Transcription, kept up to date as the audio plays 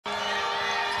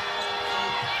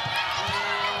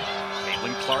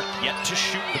Clark yet to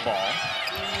shoot the ball.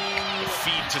 The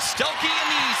feed to Stuelke and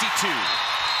the easy two.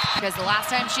 Because the last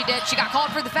time she did, she got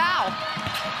called for the foul.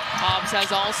 Hobbs has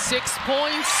all 6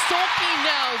 points. Stuelke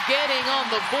now getting on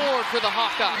the board for the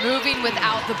Hawkeyes. Moving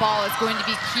without the ball is going to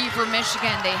be key for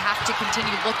Michigan. They have to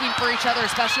continue looking for each other,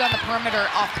 especially on the perimeter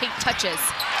off paint touches.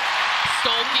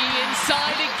 Stuelke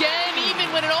inside again, even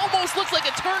when it almost looks like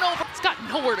a turnover. It's got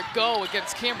nowhere to go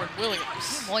against Cameron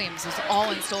Williams. Williams was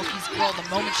all in Stuelke's grill the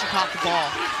moment she caught the ball.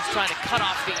 She's trying to cut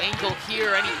off the angle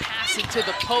here. Any passing to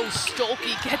the post.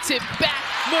 Stuelke gets it back,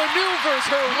 maneuvers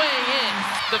her way in.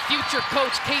 The future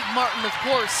coach, Kate Martin, of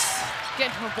course,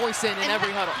 getting her voice in every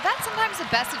huddle. That's sometimes the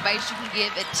best advice you can give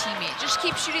a teammate. Just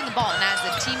keep shooting the ball, and as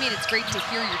a teammate, it's great to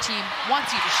hear your team wants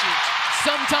you to shoot.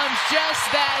 Sometimes just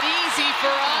that easy for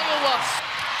Iowa.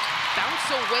 Bounce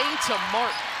away to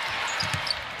Martin.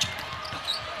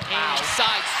 Wow.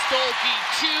 Inside Stuelke,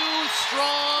 too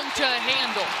strong to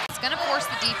handle. It's going to force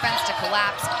the defense to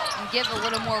collapse and give a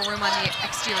little more room on the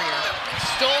exterior.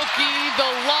 Stuelke,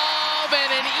 the lob,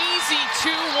 and an easy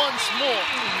two once more.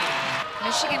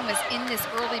 Michigan was in this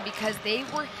early because they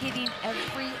were hitting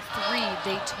every three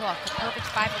they took. A perfect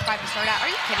 5 for 5 to start out.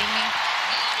 Are you kidding me?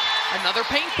 Another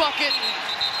paint bucket.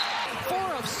 4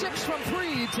 of 6 from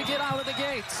 3 to get out of the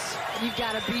gates. You've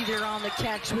got to be there on the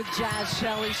catch with Jazz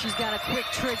Shelley. She's got a quick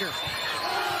trigger.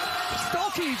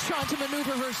 Stuelke trying to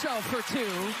maneuver herself for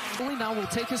 2. Now will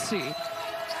take a seat.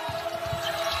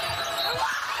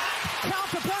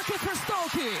 Count the bucket for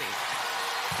Stuelke.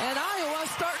 And Iowa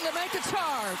starting to make a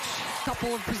charge.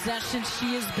 Couple of possessions,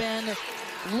 she has been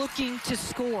looking to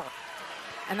score.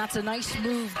 And that's a nice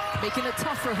move, making it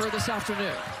tough for her this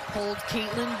afternoon. Hold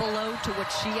Caitlin below to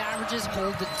what she averages,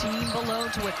 hold the team below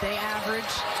to what they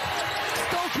average.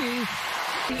 Stuelke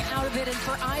out of it, and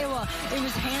for Iowa, it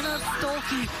was Hannah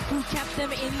Stuelke who kept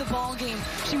them in the ball game.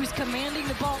 She was commanding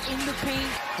the ball in the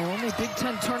paint. Only Big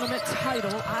Ten tournament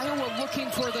title. Iowa looking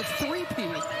for the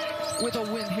three-peat with a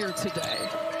win here today.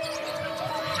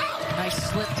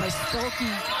 Nice slip by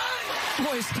Stuelke.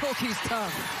 Boy, Stuelke's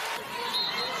tough.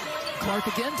 Clark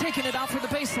again taking it out for the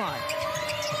baseline.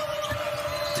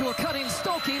 To a cutting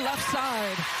Stuelke, left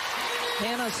side.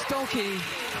 Hannah Stuelke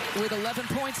with 11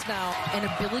 points now. An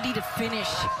ability to finish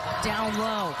down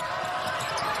low.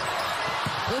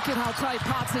 Look at how tight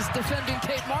Potts is defending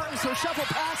Kate Martin, so shovel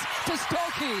pass to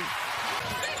Stuelke.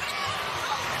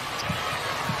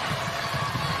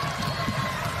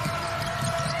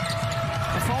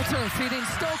 Falter feeding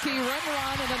Stuelke,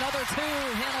 run, and another 2.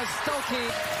 Hannah Stuelke.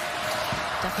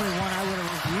 Definitely one I would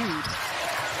have reviewed.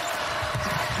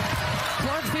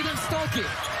 Clark feeding Stuelke.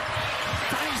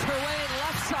 Finds her way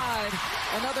left side.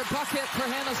 Another bucket for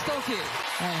Hannah Stuelke.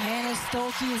 And Hannah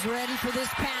Stuelke is ready for this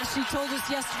pass. She told us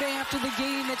yesterday after the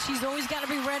game that she's always got to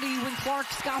be ready when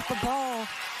Clark's got the ball.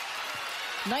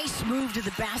 Nice move to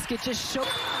the basket, just show.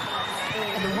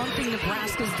 And the one thing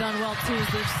Nebraska's done well too is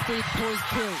they've stayed poised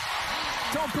too.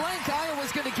 Don't blink,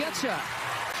 Iowa's gonna get you.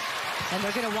 And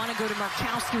they're gonna want to go to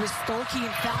Markowski with Stuelke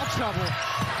in foul trouble.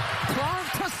 Clark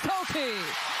to Stuelke.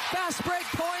 Fast break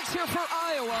points here for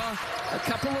Iowa. A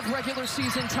couple of regular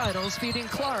season titles feeding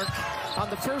Clark on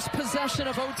the first possession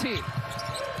of OT.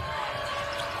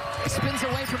 Spins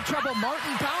away from trouble.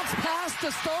 Martin bounce pass to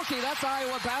Stuelke. That's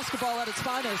Iowa basketball at its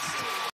finest.